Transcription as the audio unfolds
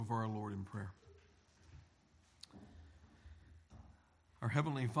before our Lord in prayer. Our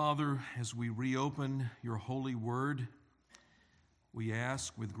Heavenly Father, as we reopen your holy word, we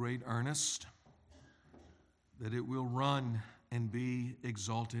ask with great earnest that it will run and be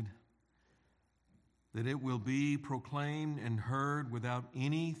exalted, that it will be proclaimed and heard without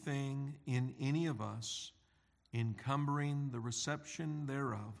anything in any of us encumbering the reception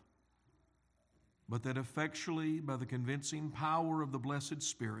thereof, but that effectually, by the convincing power of the blessed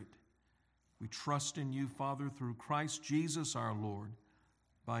Spirit, we trust in you, Father, through Christ Jesus our Lord,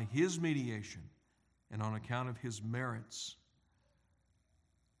 by his mediation and on account of his merits,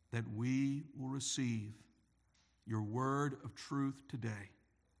 that we will receive your word of truth today.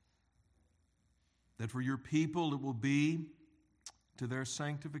 That for your people it will be to their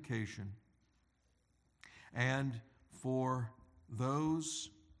sanctification, and for those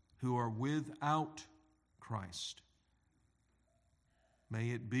who are without Christ, may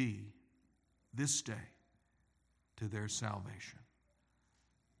it be this day to their salvation.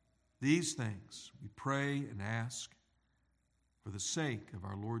 These things we pray and ask for the sake of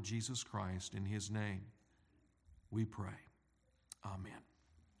our Lord Jesus Christ. In his name we pray. Amen.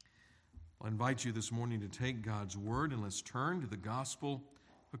 I'll invite you this morning to take God's word, and let's turn to the gospel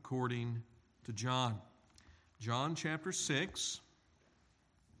according to John. John chapter 6.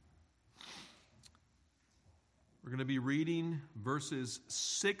 We're going to be reading verses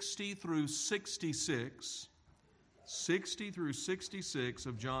 60 through 66. 60 through 66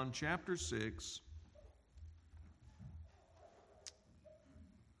 of John chapter 6.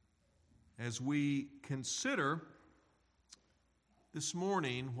 As we consider this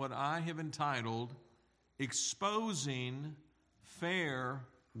morning what I have entitled Exposing Fair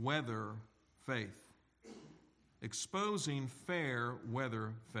Weather Faith. Exposing fair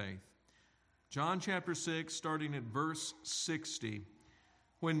weather faith. John chapter 6, starting at verse 60.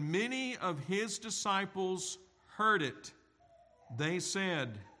 When many of his disciples heard it, they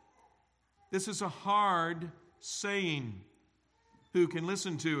said, "This is a hard saying. Who can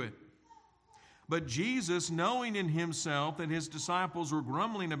listen to it?" But Jesus, knowing in himself that his disciples were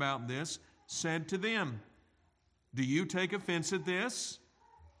grumbling about this, said to them, "Do you take offense at this?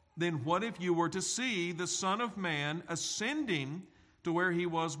 Then what if you were to see the Son of Man ascending to where he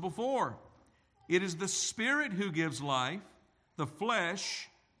was before? It is the Spirit who gives life. The flesh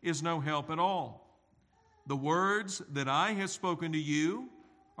is no help at all. The words that I have spoken to you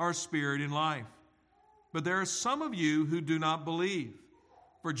are spirit and life. But there are some of you who do not believe."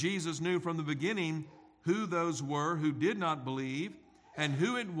 For Jesus knew from the beginning who those were who did not believe and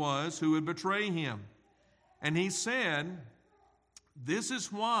who it was who would betray him. And he said, "This is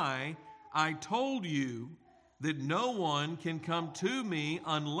why I told you that no one can come to me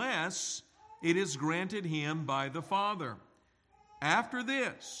unless it is granted him by the Father." After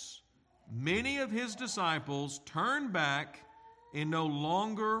this, many of his disciples turned back and no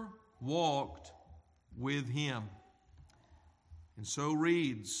longer walked with him. And so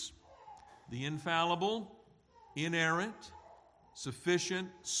reads the infallible, inerrant,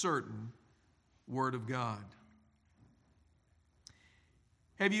 sufficient, certain Word of God.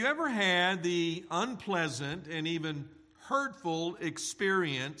 Have you ever had the unpleasant and even hurtful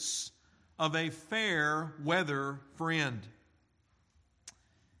experience of a fair weather friend?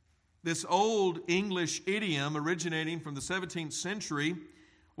 This old English idiom, originating from the 17th century,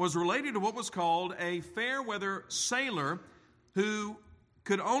 was related to what was called a fair weather sailor who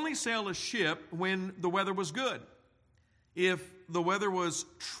could only sail a ship when the weather was good. If the weather was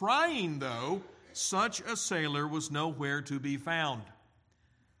trying, though, such a sailor was nowhere to be found.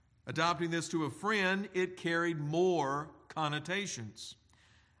 Adopting this to a friend, it carried more connotations.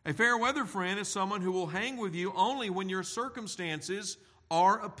 A fair weather friend is someone who will hang with you only when your circumstances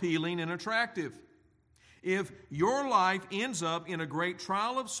are appealing and attractive. If your life ends up in a great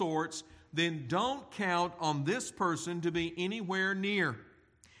trial of sorts, then don't count on this person to be anywhere near.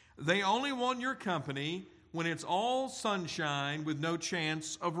 They only want your company when it's all sunshine with no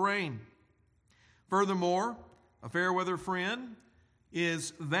chance of rain. Furthermore, a fair weather friend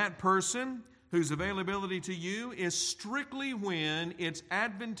is that person whose availability to you is strictly when it's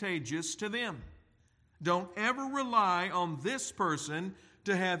advantageous to them. Don't ever rely on this person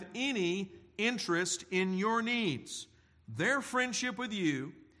to have any interest in your needs. Their friendship with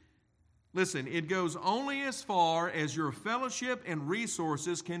you, listen, it goes only as far as your fellowship and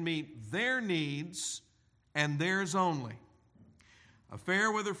resources can meet their needs and theirs only. A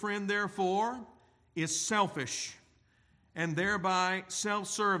fair weather friend, therefore, is selfish and thereby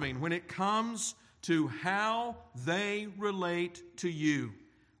self-serving when it comes to how they relate to you.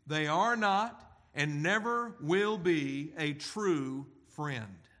 They are not and never will be a true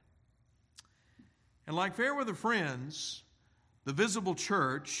friend. And like Fairweather Friends, the visible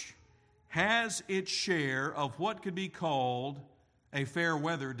church has its share of what could be called a fair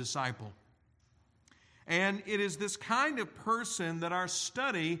weather disciple. And it is this kind of person that our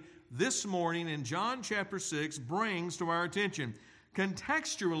study this morning in John chapter 6 brings to our attention.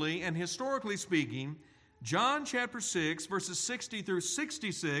 Contextually and historically speaking, John chapter 6, verses 60 through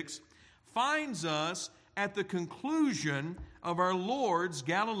 66, finds us at the conclusion of our Lord's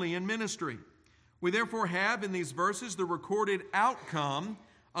Galilean ministry. We therefore have in these verses the recorded outcome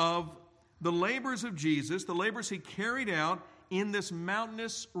of the labors of Jesus, the labors he carried out in this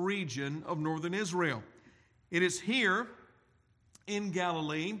mountainous region of northern Israel. It is here in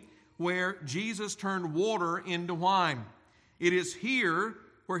Galilee where Jesus turned water into wine. It is here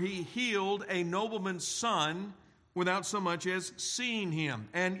where he healed a nobleman's son without so much as seeing him.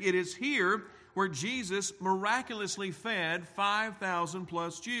 And it is here where Jesus miraculously fed 5,000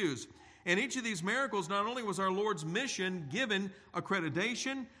 plus Jews. And each of these miracles, not only was our Lord's mission given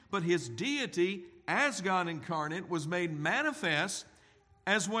accreditation, but his deity as God incarnate was made manifest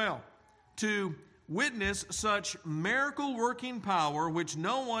as well. To witness such miracle-working power, which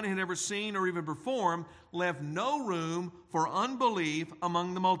no one had ever seen or even performed, left no room for unbelief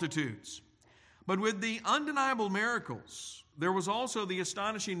among the multitudes. But with the undeniable miracles, there was also the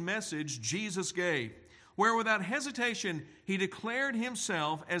astonishing message Jesus gave, where without hesitation he declared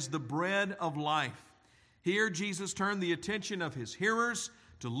himself as the bread of life. Here Jesus turned the attention of his hearers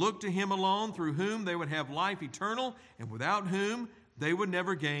to look to him alone, through whom they would have life eternal, and without whom they would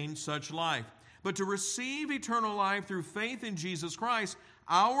never gain such life. But to receive eternal life through faith in Jesus Christ,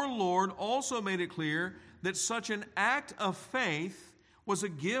 our Lord also made it clear that such an act of faith was a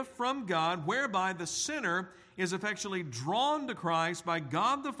gift from God, whereby the sinner is effectually drawn to Christ by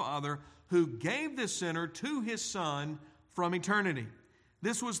God the Father, who gave the sinner to his Son from eternity.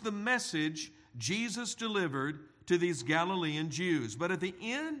 This was the message Jesus delivered to these Galilean Jews. But at the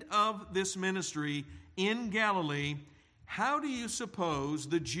end of this ministry in Galilee, how do you suppose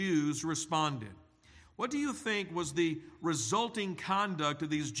the Jews responded? What do you think was the resulting conduct of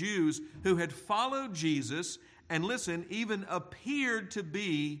these Jews who had followed Jesus and, listen, even appeared to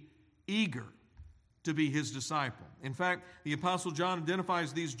be eager to be his disciple? In fact, the Apostle John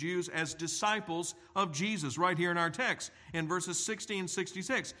identifies these Jews as disciples of Jesus right here in our text in verses 60 and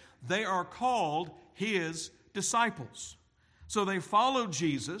 66. They are called his disciples. So they followed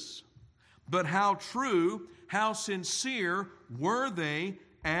Jesus, but how true, how sincere were they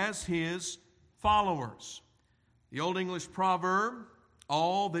as his followers? The Old English proverb,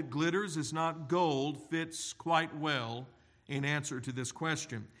 "All that glitters is not gold," fits quite well in answer to this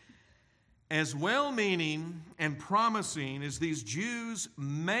question. As well-meaning and promising as these Jews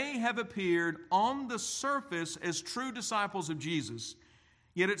may have appeared on the surface as true disciples of Jesus,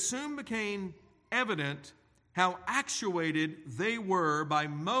 yet it soon became evident how actuated they were by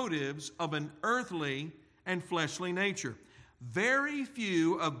motives of an earthly and fleshly nature. Very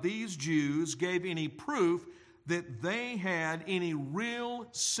few of these Jews gave any proof that they had any real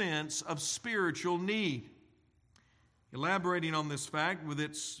sense of spiritual need. Elaborating on this fact with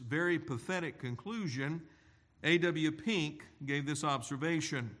its very pathetic conclusion, A.W. Pink gave this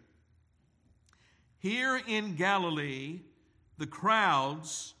observation. Here in Galilee, the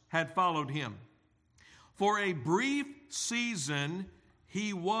crowds had followed him. For a brief season,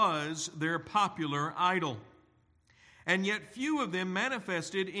 he was their popular idol. And yet few of them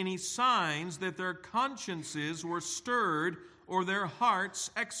manifested any signs that their consciences were stirred or their hearts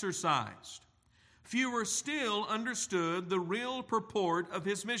exercised. Fewer still understood the real purport of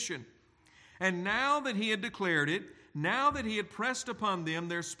his mission. And now that he had declared it, now that he had pressed upon them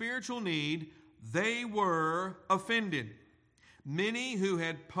their spiritual need, they were offended. Many who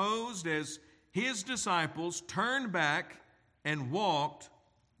had posed as his disciples turned back and walked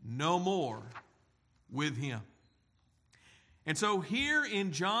no more with him. And so here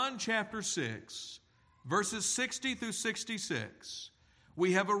in John chapter 6, verses 60 through 66,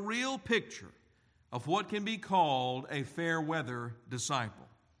 we have a real picture of what can be called a fair weather disciple.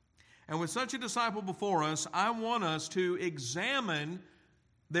 And with such a disciple before us, I want us to examine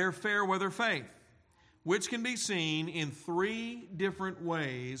their fair weather faith, which can be seen in three different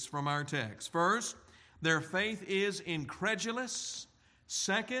ways from our text. First, their faith is incredulous.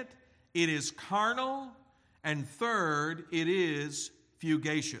 Second, it is carnal. And third, it is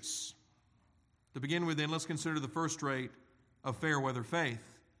fugacious. To begin with, then, let's consider the first trait of fair weather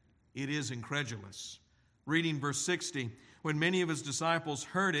faith. It is incredulous. Reading verse 60, when many of his disciples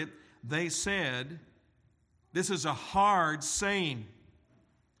heard it, they said, "This is a hard saying.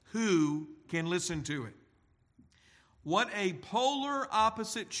 Who can listen to it?" What a polar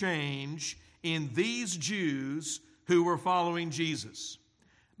opposite change in these Jews who were following Jesus.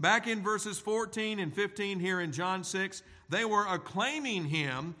 Back in verses 14 and 15 here in John 6, they were acclaiming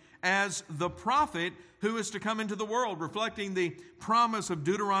him as the prophet who is to come into the world, reflecting the promise of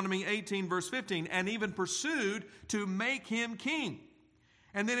Deuteronomy 18, verse 15, and even pursued to make him king.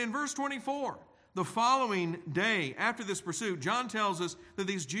 And then in verse 24, the following day after this pursuit, John tells us that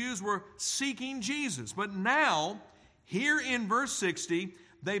these Jews were seeking Jesus. But now, here in verse 60,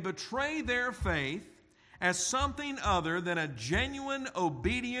 they betray their faith as something other than a genuine,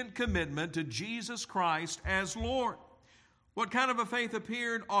 obedient commitment to Jesus Christ as Lord. What kind of a faith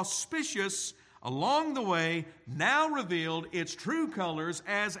appeared auspicious along the way now revealed its true colors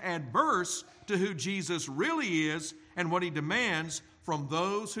as adverse to who Jesus really is and what he demands from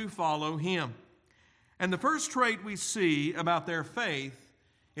those who follow him. And the first trait we see about their faith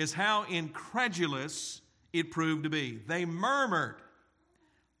is how incredulous it proved to be. They murmured.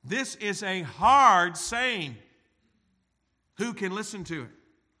 This is a hard saying. Who can listen to it?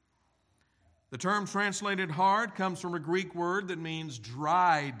 The term translated hard comes from a Greek word that means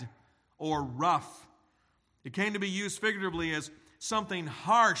dried or rough. It came to be used figuratively as something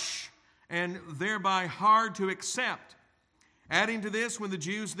harsh and thereby hard to accept. Adding to this, when the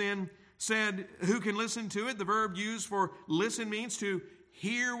Jews then said, who can listen to it? The verb used for listen means to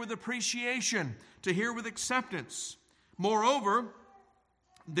hear with appreciation, to hear with acceptance. Moreover,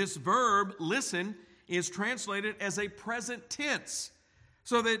 this verb, listen, is translated as a present tense.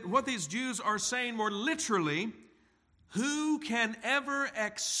 So that what these Jews are saying more literally, who can ever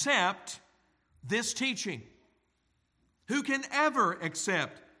accept this teaching? Who can ever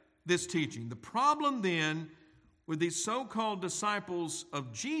accept this teaching? The problem then with these so-called disciples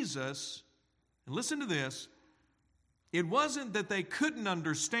of Jesus, and listen to this, it wasn't that they couldn't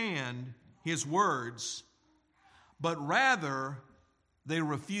understand his words, but rather they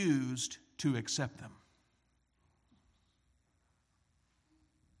refused to accept them.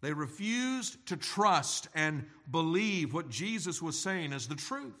 They refused to trust and believe what Jesus was saying as the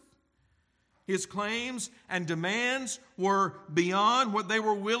truth. His claims and demands were beyond what they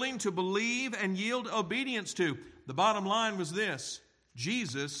were willing to believe and yield obedience to. The bottom line was this: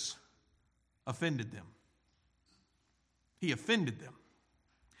 Jesus offended them. He offended them.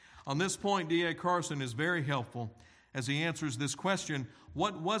 On this point, D.A. Carson is very helpful as he answers this question: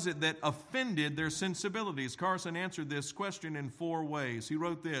 what was it that offended their sensibilities? Carson answered this question in 4 ways. He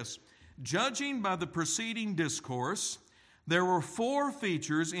wrote this: judging by the preceding discourse, there were 4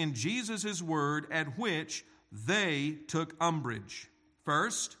 features in Jesus' word at which they took umbrage.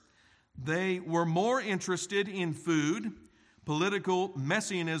 First, they were more interested in food, political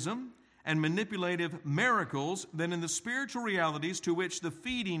messianism, and manipulative miracles than in the spiritual realities to which the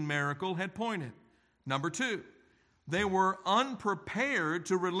feeding miracle had pointed. Number 2, they were unprepared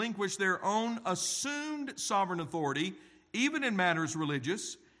to relinquish their own assumed sovereign authority, even in matters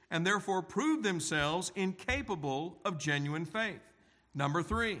religious, and therefore proved themselves incapable of genuine faith. Number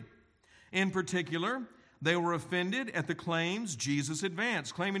 3, in particular, they were offended at the claims Jesus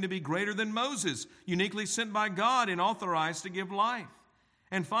advanced, claiming to be greater than Moses, uniquely sent by God and authorized to give life.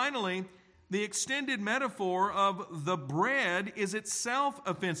 And finally, the extended metaphor of the bread is itself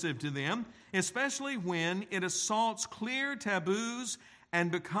offensive to them, especially when it assaults clear taboos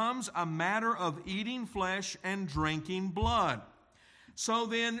and becomes a matter of eating flesh and drinking blood. So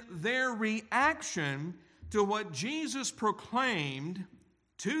then their reaction to what Jesus proclaimed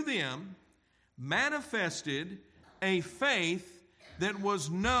to them manifested a faith that was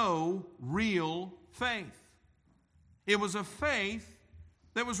no real faith. It was a faith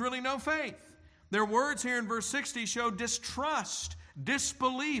that was really no faith. Their words here in verse 60 show distrust,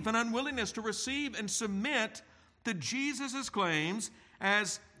 disbelief, and unwillingness to receive and submit to Jesus' claims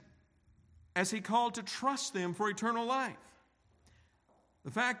as he called to trust them for eternal life.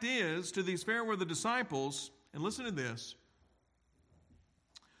 The fact is, to these fair weather disciples, and listen to this,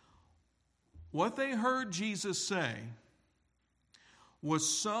 what they heard Jesus say was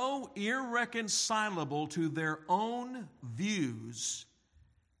so irreconcilable to their own views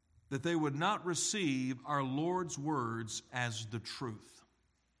that they would not receive our Lord's words as the truth.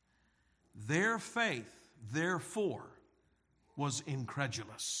 Their faith, therefore, was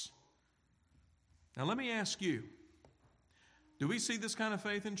incredulous. Now let me ask you, do we see this kind of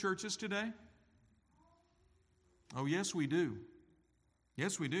faith in churches today? Oh, yes, we do.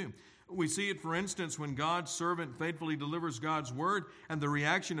 Yes, we do. We see it, for instance, when God's servant faithfully delivers God's word, and the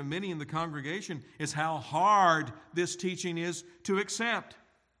reaction of many in the congregation is how hard this teaching is to accept.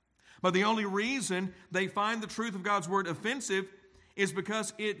 But the only reason they find the truth of God's word offensive is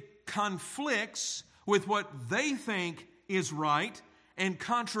because it conflicts with what they think is right and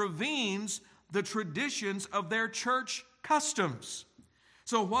contravenes the traditions of their church customs.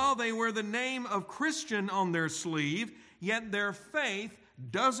 So while they wear the name of Christian on their sleeve, yet their faith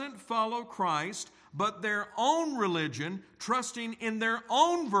doesn't follow Christ, but their own religion, trusting in their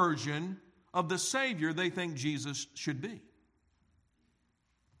own version of the Savior they think Jesus should be.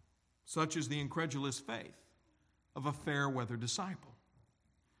 Such is the incredulous faith of a fair-weather disciple.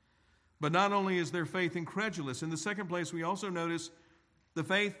 But not only is their faith incredulous, in the second place we also notice the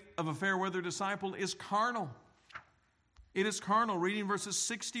faith of a fair-weather disciple is carnal. It is carnal, reading verses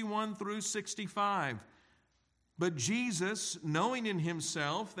 61 through 65. But Jesus, knowing in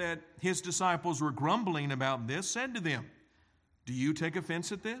himself that his disciples were grumbling about this, said to them, "Do you take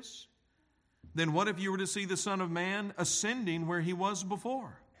offense at this? Then what if you were to see the Son of Man ascending where he was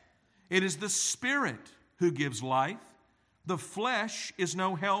before? It is the Spirit who gives life. The flesh is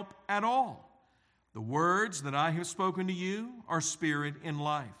no help at all. The words that I have spoken to you are spirit and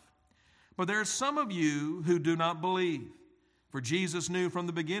life. But there are some of you who do not believe." For Jesus knew from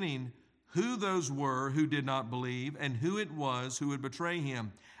the beginning who those were who did not believe and who it was who would betray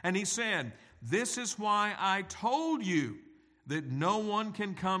him. And he said, "This is why I told you that no one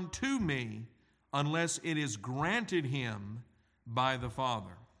can come to me unless it is granted him by the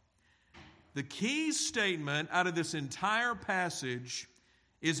Father." The key statement out of this entire passage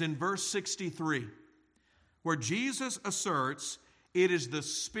is in verse 63, where Jesus asserts, "It is the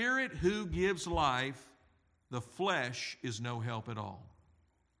Spirit who gives life. The flesh is no help at all."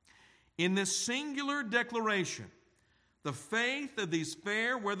 In this singular declaration, the faith of these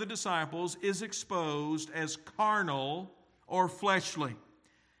fair-weather disciples is exposed as carnal or fleshly.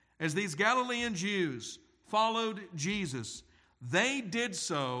 As these Galilean Jews followed Jesus, they did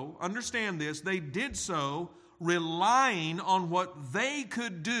so, understand this, they did so relying on what they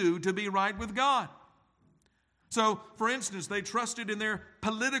could do to be right with God. So, for instance, they trusted in their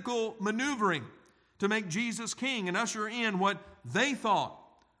political maneuvering to make Jesus king and usher in what they thought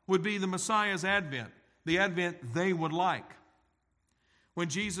would be the Messiah's advent, the advent they would like. When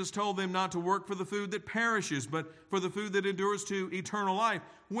Jesus told them not to work for the food that perishes, but for the food that endures to eternal life,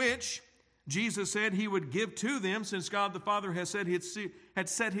 which Jesus said he would give to them since God the Father had set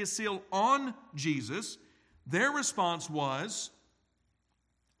his seal on Jesus, their response was,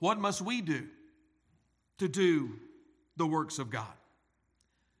 "What must we do to do the works of God?"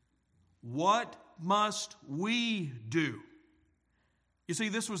 What must we do? You see,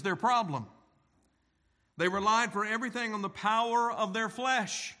 this was their problem. They relied for everything on the power of their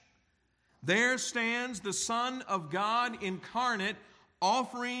flesh. There stands the Son of God incarnate,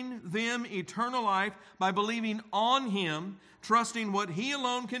 offering them eternal life by believing on him, trusting what he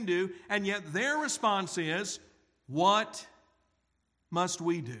alone can do, and yet their response is, "What must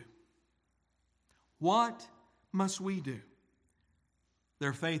we do?" What must we do?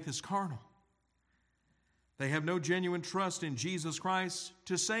 Their faith is carnal. They have no genuine trust in Jesus Christ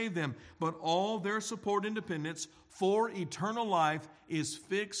to save them, but all their support and dependence for eternal life is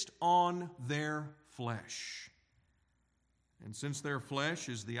fixed on their flesh. And since their flesh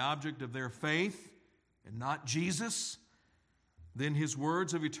is the object of their faith and not Jesus, then his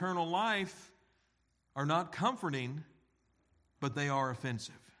words of eternal life are not comforting, but they are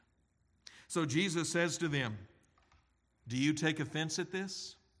offensive. So Jesus says to them, "Do you take offense at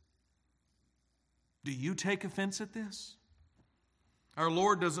this? Do you take offense at this?" Our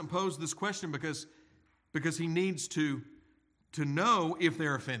Lord doesn't pose this question because he needs to know if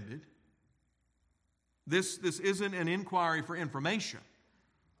they're offended. This isn't an inquiry for information.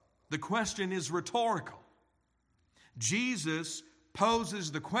 The question is rhetorical. Jesus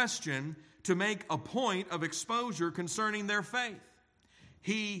poses the question to make a point of exposure concerning their faith.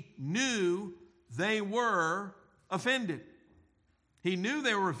 He knew they were offended. He knew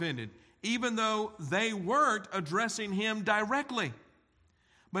they were offended, even though they weren't addressing him directly.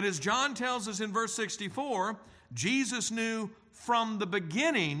 But as John tells us in verse 64, Jesus knew from the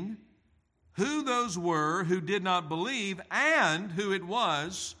beginning who those were who did not believe and who it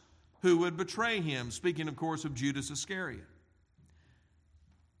was who would betray him. Speaking, of course, of Judas Iscariot.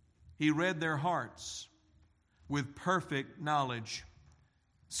 He read their hearts with perfect knowledge,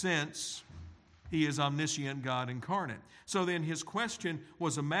 since he is omniscient God incarnate. So then his question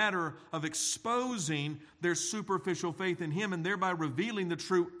was a matter of exposing their superficial faith in him and thereby revealing the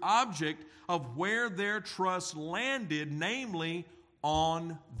true object of where their trust landed, namely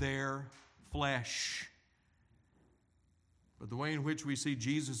on their flesh. But the way in which we see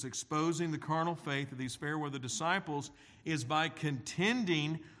Jesus exposing the carnal faith of these fair-weather disciples is by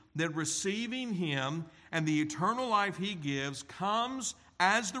contending that receiving him and the eternal life he gives comes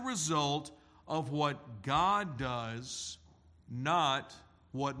as the result of what God does, not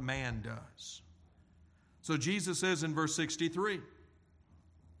what man does. So Jesus says in verse 63,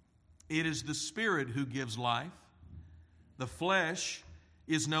 it is the Spirit who gives life. The flesh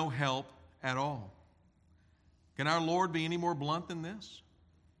is no help at all. Can our Lord be any more blunt than this?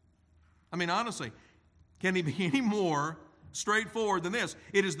 I mean, honestly, can he be any more straightforward than this?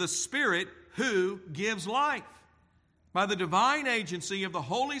 It is the Spirit who gives life. By the divine agency of the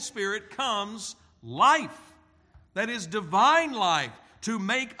Holy Spirit comes life. That is divine life, to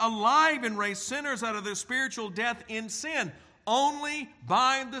make alive and raise sinners out of their spiritual death in sin. Only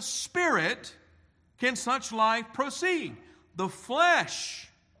by the Spirit can such life proceed. The flesh,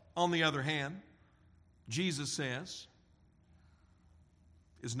 on the other hand, Jesus says,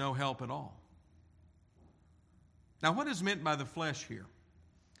 is no help at all. Now, what is meant by the flesh here?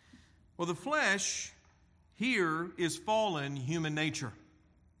 Well, the flesh here is fallen human nature.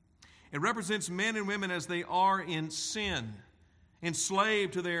 It represents men and women as they are in sin,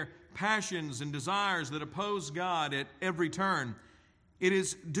 enslaved to their passions and desires that oppose God at every turn. It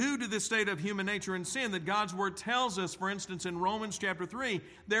is due to this state of human nature and sin that God's Word tells us, for instance, in Romans chapter 3,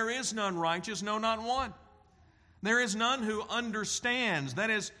 there is none righteous, no, not one. There is none who understands, that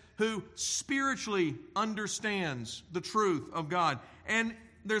is, who spiritually understands the truth of God. And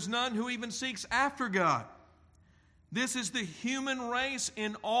there's none who even seeks after God. This is the human race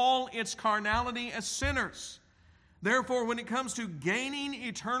in all its carnality as sinners. Therefore, when it comes to gaining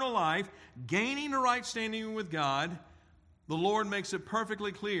eternal life, gaining a right standing with God, the Lord makes it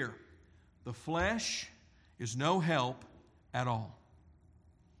perfectly clear. The flesh is no help at all.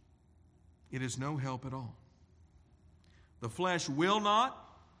 It is no help at all. The flesh will not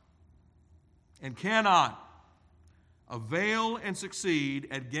and cannot avail and succeed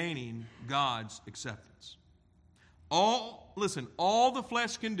at gaining God's acceptance. All the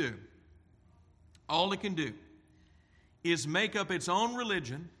flesh can do, all it can do is make up its own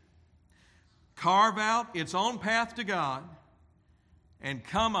religion, carve out its own path to God, and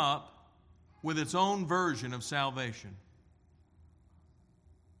come up with its own version of salvation.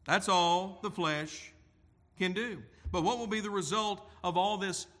 That's all the flesh can do. But what will be the result of all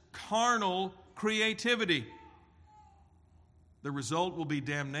this carnal creativity? The result will be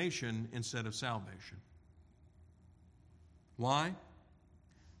damnation instead of salvation. Why?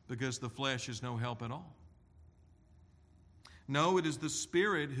 Because the flesh is no help at all. No, it is the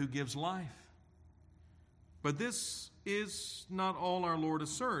Spirit who gives life. But this is not all our Lord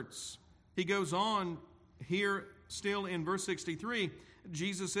asserts. He goes on here still in verse 63.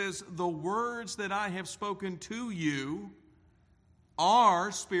 Jesus says, the words that I have spoken to you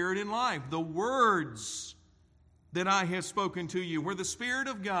are spirit and life. The words that I have spoken to you, where the Spirit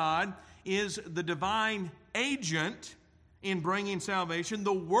of God is the divine agent in bringing salvation,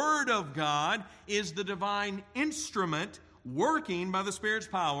 the Word of God is the divine instrument working by the Spirit's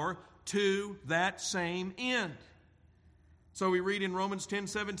power to that same end. So we read in Romans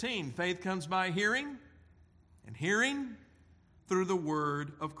 10:17, faith comes by hearing, and hearing through the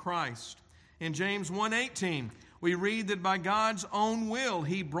word of Christ. In James 1:18, we read that by God's own will,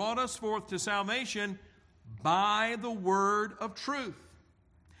 He brought us forth to salvation by the word of truth.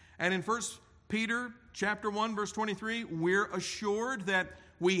 And in 1 Peter chapter 1, verse 23, we're assured that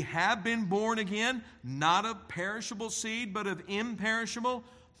we have been born again, not of perishable seed, but of imperishable,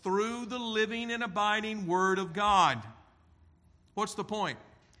 through the living and abiding Word of God. What's the point?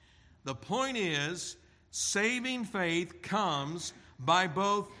 The point is, saving faith comes by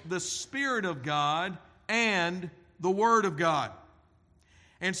both the Spirit of God and the Word of God.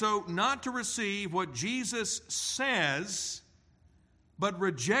 And so, not to receive what Jesus says, but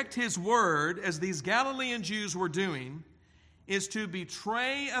reject His Word, as these Galilean Jews were doing, is to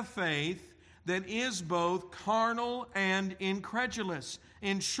betray a faith that is both carnal and incredulous.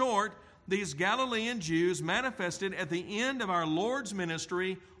 In short, these Galilean Jews manifested at the end of our Lord's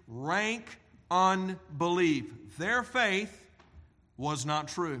ministry rank unbelief. Their faith was not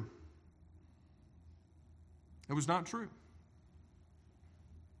true. It was not true.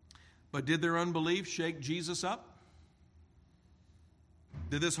 But did their unbelief shake Jesus up?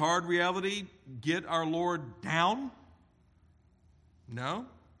 Did this hard reality get our Lord down? No,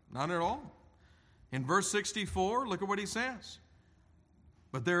 not at all. In verse 64, look at what He says.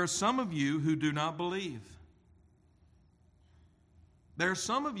 But there are some of you who do not believe. There are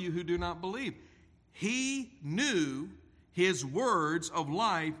some of you who do not believe. He knew His words of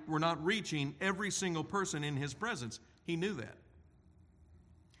life were not reaching every single person in His presence. He knew that.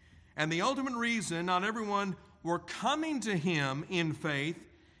 And the ultimate reason not everyone were coming to Him in faith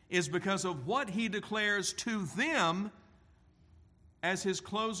is because of what He declares to them as His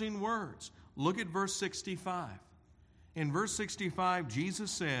closing words. Look at verse 65. In verse 65,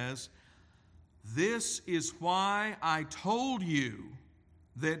 Jesus says, "This is why I told you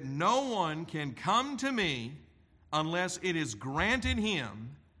that no one can come to me unless it is granted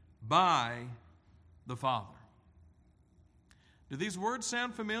him by the Father." Do these words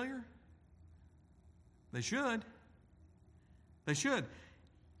sound familiar? They should. They should.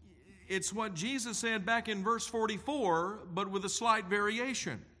 It's what Jesus said back in verse 44, but with a slight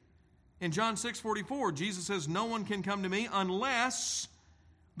variation. In John 6:44, Jesus says, "No one can come to me unless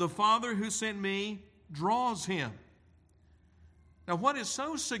the Father who sent me draws him." Now, what is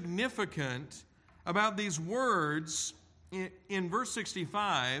so significant about these words in verse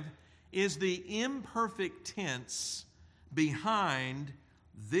 65 is the imperfect tense behind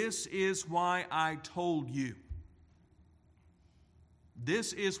 "this is why I told you."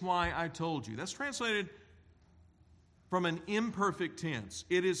 This is why I told you. That's translated from an imperfect tense.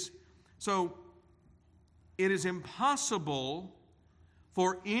 It is impossible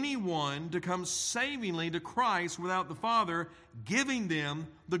for anyone to come savingly to Christ without the Father giving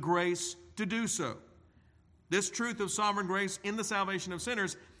them the grace to do so. This truth of sovereign grace in the salvation of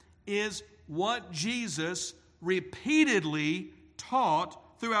sinners is what Jesus repeatedly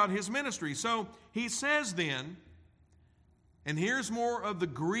taught throughout his ministry. So he says then, and here's more of the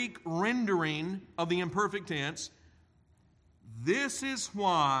Greek rendering of the imperfect tense, "This is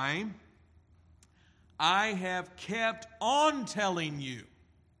why I have kept on telling you."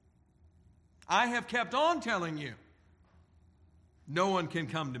 I have kept on telling you. No one can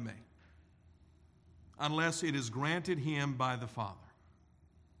come to me unless it is granted him by the Father.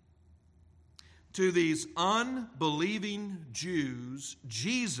 To these unbelieving Jews,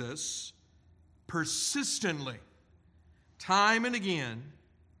 Jesus persistently, time and again,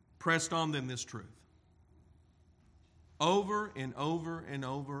 pressed on them this truth. Over and over and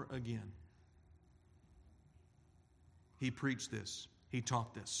over again. He preached this. He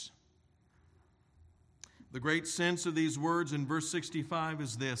taught this. The great sense of these words in verse 65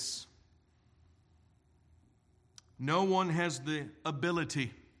 is this: no one has the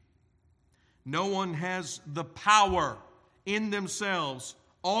ability, no one has the power in themselves,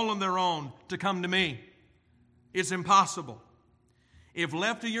 all on their own, to come to me. It's impossible. If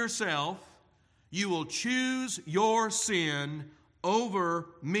left to yourself, you will choose your sin over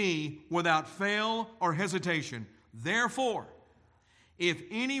me without fail or hesitation. Therefore, if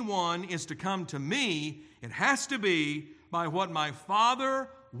anyone is to come to me, it has to be by what my Father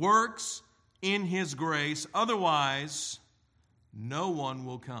works in his grace. Otherwise, no one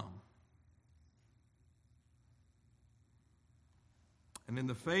will come. And in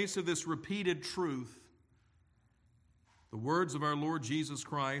the face of this repeated truth, the words of our Lord Jesus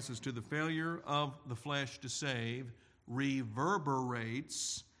Christ as to the failure of the flesh to save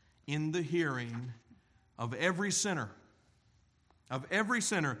reverberates in the hearing of every sinner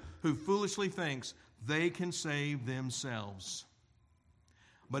who foolishly thinks they can save themselves.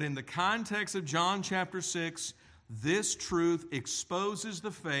 But in the context of John chapter 6, this truth exposes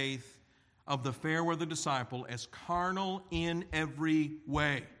the faith of the fair weather disciple as carnal in every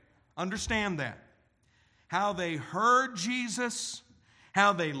way. Understand that. How they heard Jesus,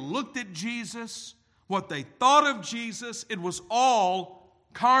 how they looked at Jesus, what they thought of Jesus, it was all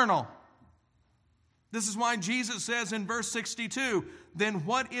carnal. This is why Jesus says in verse 62, "Then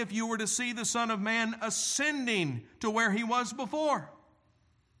what if you were to see the Son of Man ascending to where he was before?"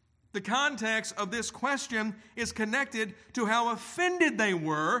 The context of this question is connected to how offended they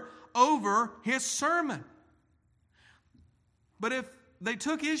were over his sermon. But if they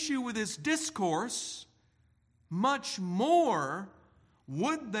took issue with his discourse, much more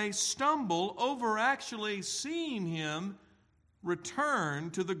would they stumble over actually seeing him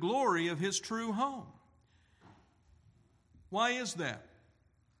return to the glory of his true home. Why is that?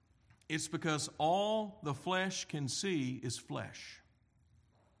 It's because all the flesh can see is flesh.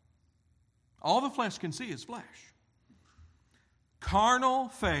 All the flesh can see is flesh. Carnal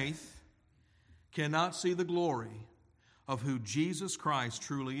faith cannot see the glory of who Jesus Christ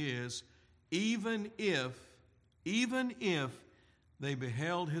truly is, even if they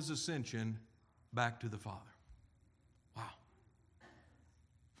beheld his ascension back to the Father. Wow.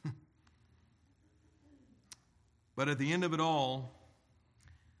 But at the end of it all,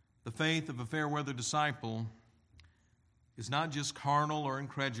 the faith of a fair weather disciple is not just carnal or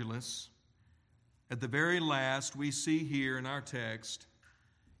incredulous. At the very last, we see here in our text,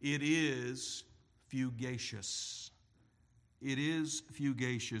 it is fugacious. It is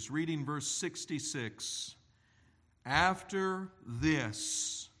fugacious. Reading verse 66. After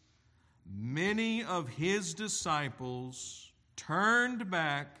this, many of his disciples turned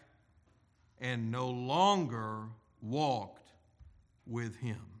back and no longer walked with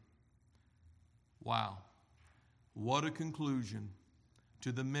him. Wow. What a conclusion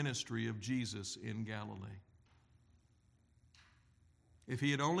to the ministry of Jesus in Galilee. If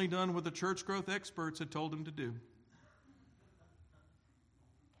he had only done what the church growth experts had told him to do.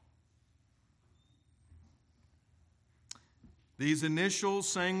 These initial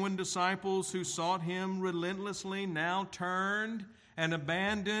sanguine disciples who sought him relentlessly now turned and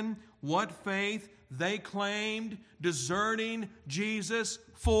abandoned what faith they claimed, deserting Jesus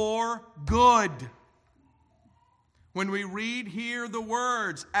for good. When we read here the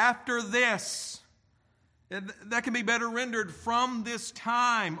words, after this, that can be better rendered from this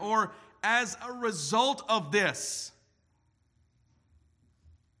time or as a result of this.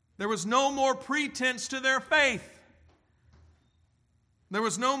 There was no more pretense to their faith. There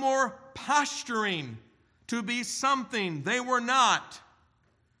was no more posturing to be something they were not.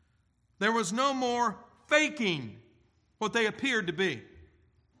 There was no more faking what they appeared to be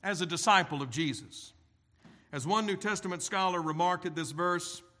as a disciple of Jesus. As one New Testament scholar remarked at this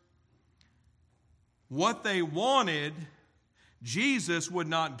verse, what they wanted, Jesus would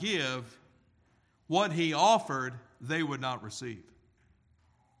not give. What he offered, they would not receive.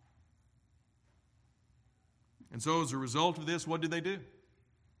 And so as a result of this, what did they do?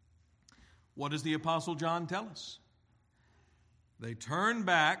 What does the Apostle John tell us? They turned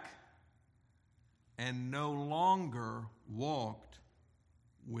back and no longer walked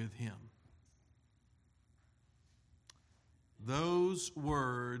with him. Those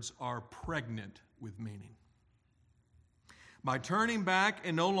words are pregnant with meaning. By turning back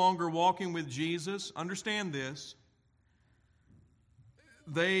and no longer walking with Jesus, understand this,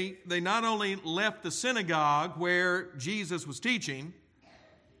 they not only left the synagogue where Jesus was teaching,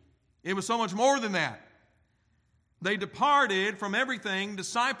 it was so much more than that. They departed from everything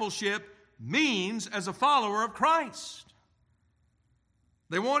discipleship means as a follower of Christ.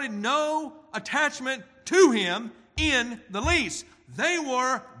 They wanted no attachment to him in the least. They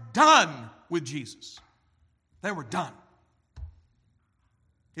were done with Jesus. They were done.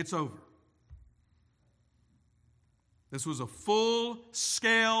 It's over. This was a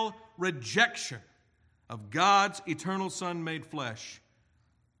full-scale rejection of God's eternal Son made flesh.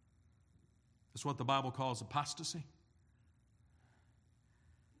 That's what the Bible calls apostasy.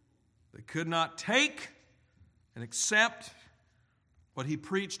 They could not take and accept what he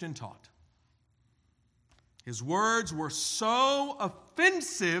preached and taught. His words were so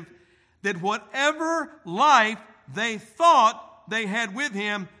offensive that whatever life they thought they had with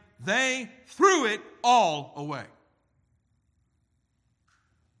him, they threw it all away.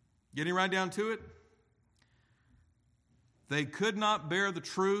 Getting right down to it, they could not bear the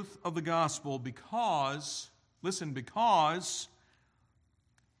truth of the gospel because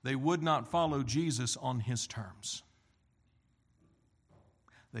they would not follow Jesus on his terms.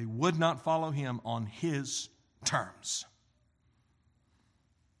 They would not follow him on his terms.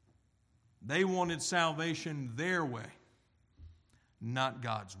 They wanted salvation their way, not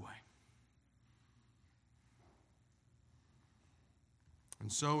God's way.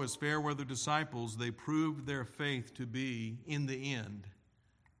 And so, as fair weather disciples, they proved their faith to be, in the end,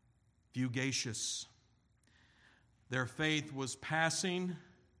 fugacious. Their faith was passing,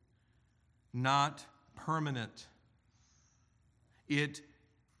 not permanent. It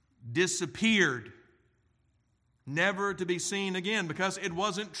disappeared, never to be seen again, because it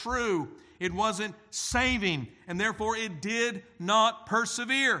wasn't true. It wasn't saving, and therefore it did not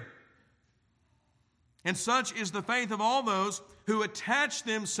persevere. And such is the faith of all those who attach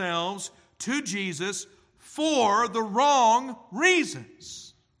themselves to Jesus for the wrong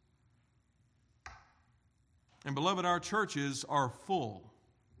reasons. And beloved, our churches are full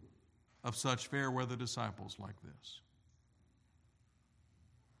of such fair weather disciples like this.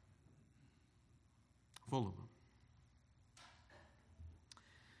 Full of them.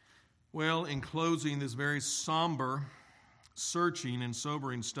 Well, in closing this very somber, searching, and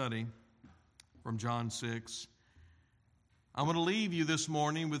sobering study from John 6, I want to leave you this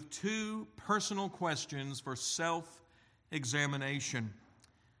morning with two personal questions for self-examination.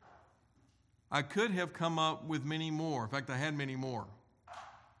 I could have come up with many more. In fact, I had many more.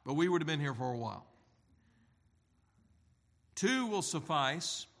 But we would have been here for a while. Two will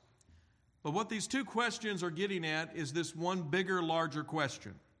suffice. But what these two questions are getting at is this one bigger, larger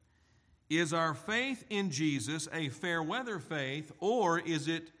question. Is our faith in Jesus a fair weather faith, or is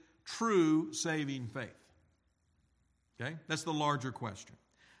it true saving faith? Okay, that's the larger question.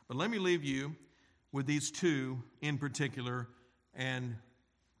 But let me leave you with these two in particular, and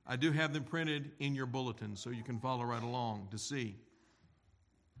I do have them printed in your bulletin so you can follow right along to see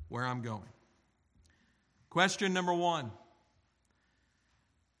where I'm going. Question number 1.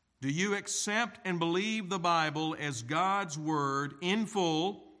 Do you accept and believe the Bible as God's Word in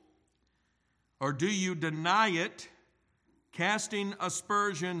full, or do you deny it, casting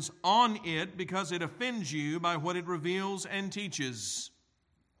aspersions on it because it offends you by what it reveals and teaches?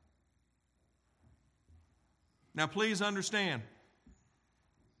 Now, please understand,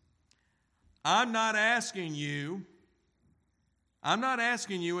 I'm not asking you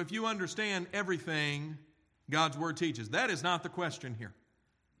if you understand everything God's Word teaches. That is not the question here.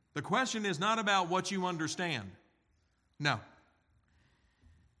 The question is not about what you understand. No.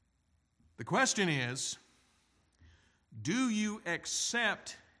 The question is, do you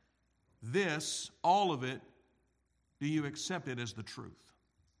accept this, all of it, do you accept it as the truth?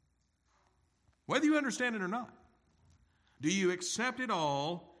 Whether you understand it or not. Do you accept it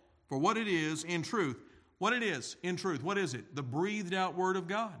all for what it is in truth? What it is in truth, what is it? The breathed out Word of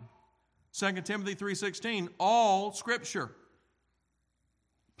God. 2 Timothy 3:16, all Scripture.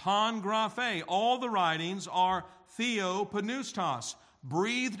 Pan graphe, all the writings are theopneustos,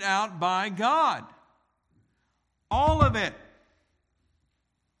 breathed out by God. All of it.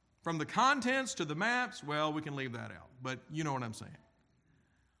 From the contents to the maps, well, we can leave that out, but you know what I'm saying.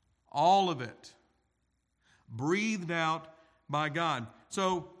 All of it. Breathed out by God.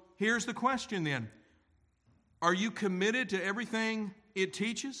 So here's the question then. Are you committed to everything it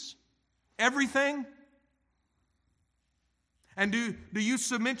teaches? Everything? And do you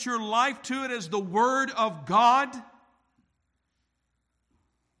submit your life to it as the Word of God?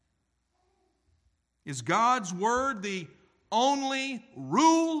 Is God's Word the only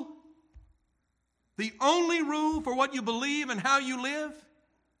rule? The only rule for what you believe and how you live?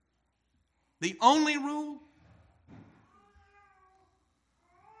 The only rule?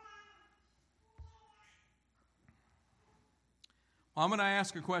 Well, I'm going to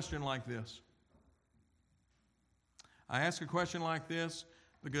ask a question like this. I ask a question like this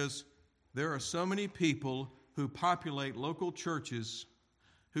because there are so many people who populate local churches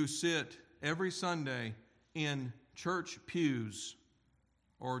who sit every Sunday in church pews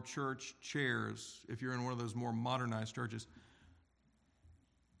or church chairs, if you're in one of those more modernized churches,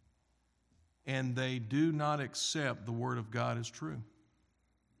 and they do not accept the Word of God as true.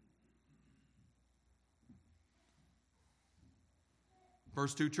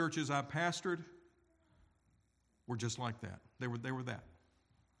 First 2 churches I pastored were just like that. They were that.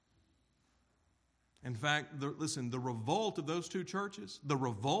 In fact, the revolt of those 2 churches, the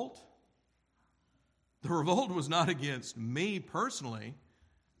revolt was not against me personally.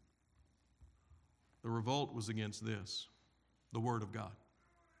 The revolt was against this, the Word of God.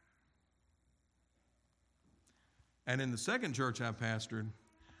 And in the second church I pastored,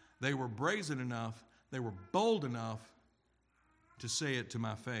 they were brazen enough, they were bold enough to say it to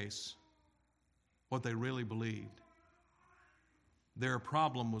my face, what they really believed. Their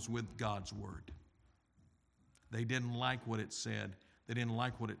problem was with God's Word. They didn't like what it said. They didn't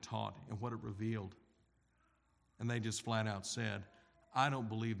like what it taught and what it revealed. And they just flat out said, I don't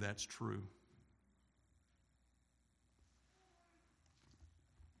believe that's true.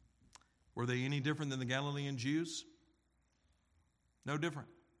 Were they any different than the Galilean Jews? No different.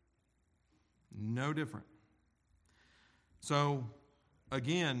 No different. So,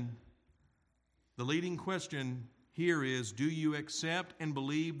 again, the leading question here is, do you accept and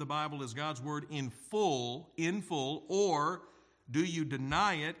believe the Bible as God's Word in full, or do you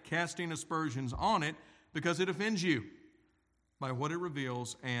deny it, casting aspersions on it because it offends you by what it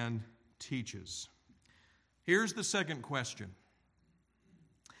reveals and teaches? Here's the second question.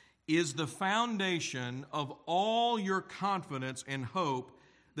 Is the foundation of all your confidence and hope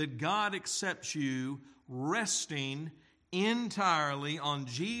that God accepts you resting entirely on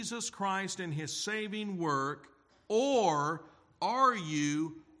Jesus Christ and His saving work, or are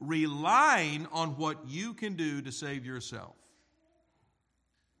you relying on what you can do to save yourself?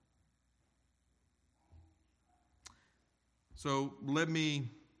 So let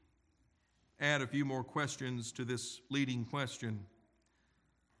me add a few more questions to this leading question.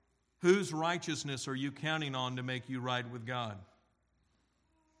 Whose righteousness are you counting on to make you right with God?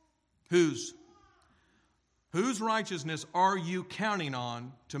 Whose righteousness are you counting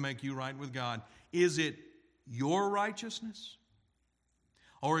on to make you right with God? Is it your righteousness?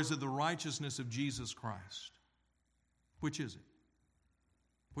 Or is it the righteousness of Jesus Christ? Which is it?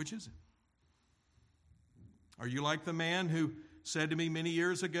 Which is it? Are you like the man who said to me many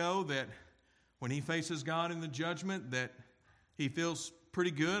years ago that when he faces God in the judgment that he feels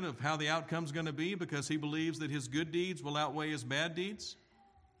pretty good of how the outcome's going to be because he believes that his good deeds will outweigh his bad deeds?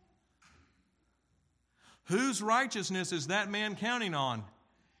 Whose righteousness is that man counting on?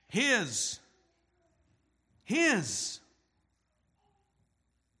 His. His.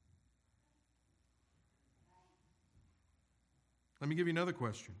 Let me give you another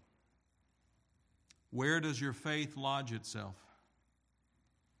question. Where does your faith lodge itself?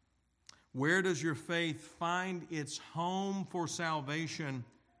 Where does your faith find its home for salvation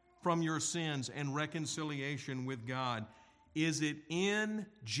from your sins and reconciliation with God? Is it in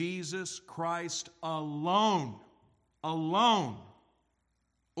Jesus Christ alone? Alone?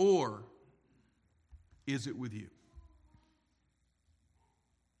 Or is it with you?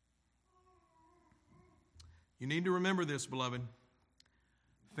 You need to remember this, beloved.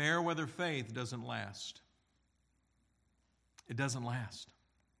 Fair weather faith doesn't last. It doesn't last.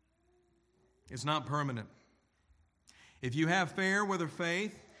 It's not permanent. If you have fair weather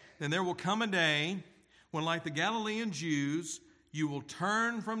faith, then there will come a day when, like the Galilean Jews, you will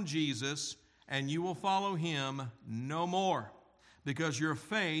turn from Jesus and you will follow Him no more, because your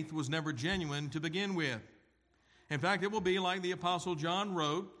faith was never genuine to begin with. In fact, it will be like the Apostle John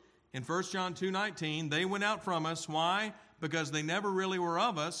wrote in 1 John 2:19, they went out from us. Why? Because they never really were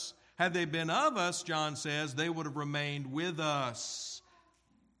of us. Had they been of us, John says, they would have remained with us.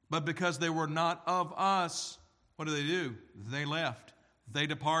 But because they were not of us, what do? They left. They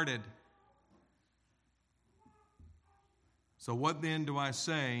departed. So what then do I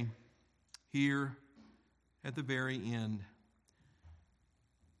say here at the very end?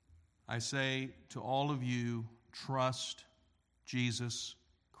 I say to all of you, trust Jesus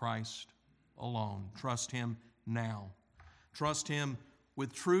Christ alone. Trust Him now. Trust Him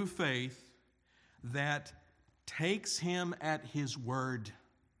with true faith that takes Him at His word,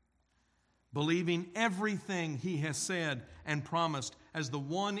 believing everything He has said and promised as the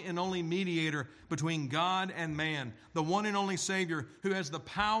one and only mediator between God and man, the one and only Savior who has the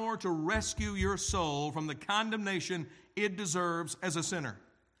power to rescue your soul from the condemnation it deserves as a sinner.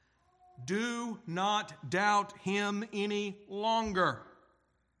 Do not doubt Him any longer.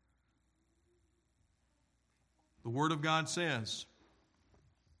 The Word of God says,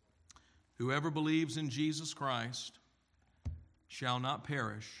 whoever believes in Jesus Christ shall not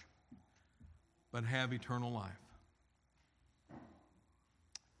perish, but have eternal life.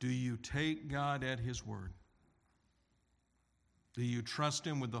 Do you take God at His word? Do you trust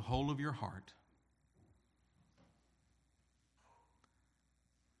Him with the whole of your heart?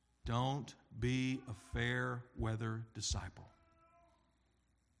 Don't be a fair weather disciple.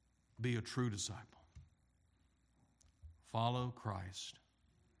 Be a true disciple. Follow Christ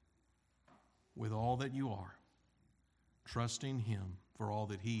with all that you are, trusting Him for all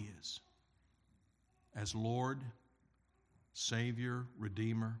that He is, as Lord, Savior,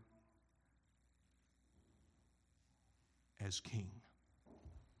 Redeemer, as King.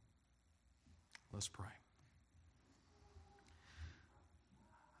 Let's pray.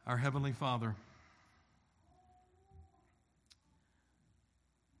 Our Heavenly Father,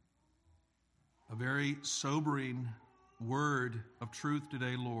 a very sobering word of truth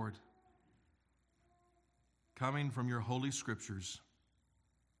today, Lord, coming from your Holy Scriptures.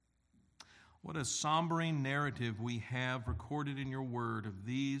 What a sombering narrative we have recorded in your word of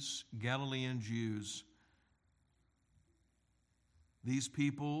these Galilean Jews. These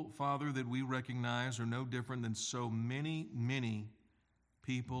people, Father, that we recognize are no different than so many, many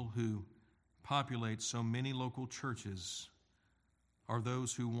people who populate so many local churches, are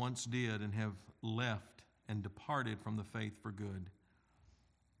those who once did and have left and departed from the faith for good.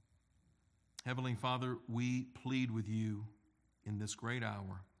 Heavenly Father, we plead with you in this great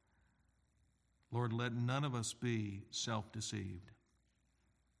hour. Lord, let none of us be self-deceived.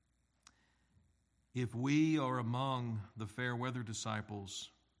 If we are among the fair weather disciples,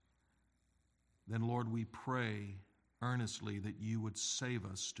 then, Lord, we pray earnestly that you would save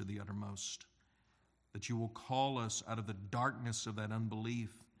us to the uttermost, that you will call us out of the darkness of that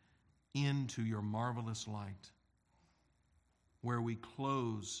unbelief into your marvelous light, where we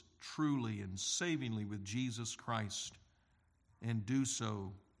close truly and savingly with Jesus Christ and do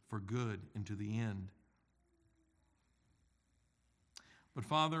so for good and to the end. But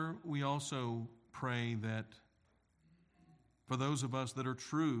Father, we also pray that for those of us that are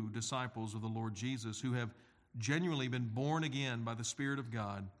true disciples of the Lord Jesus, who have genuinely been born again by the Spirit of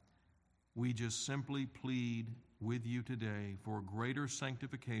God, we just simply plead with you today for greater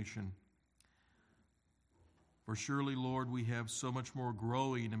sanctification. For surely, Lord, we have so much more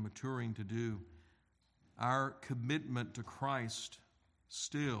growing and maturing to do. Our commitment to Christ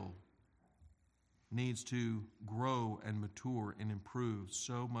still needs to grow and mature and improve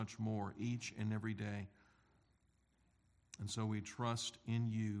so much more each and every day. And so we trust in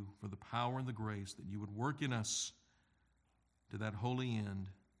you for the power and the grace that you would work in us to that holy end,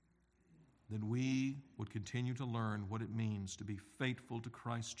 that we would continue to learn what it means to be faithful to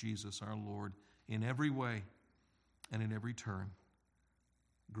Christ Jesus our Lord in every way and in every turn,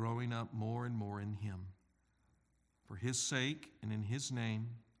 growing up more and more in Him. For His sake and in His name,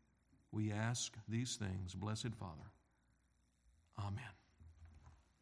 we ask these things, blessed Father. Amen.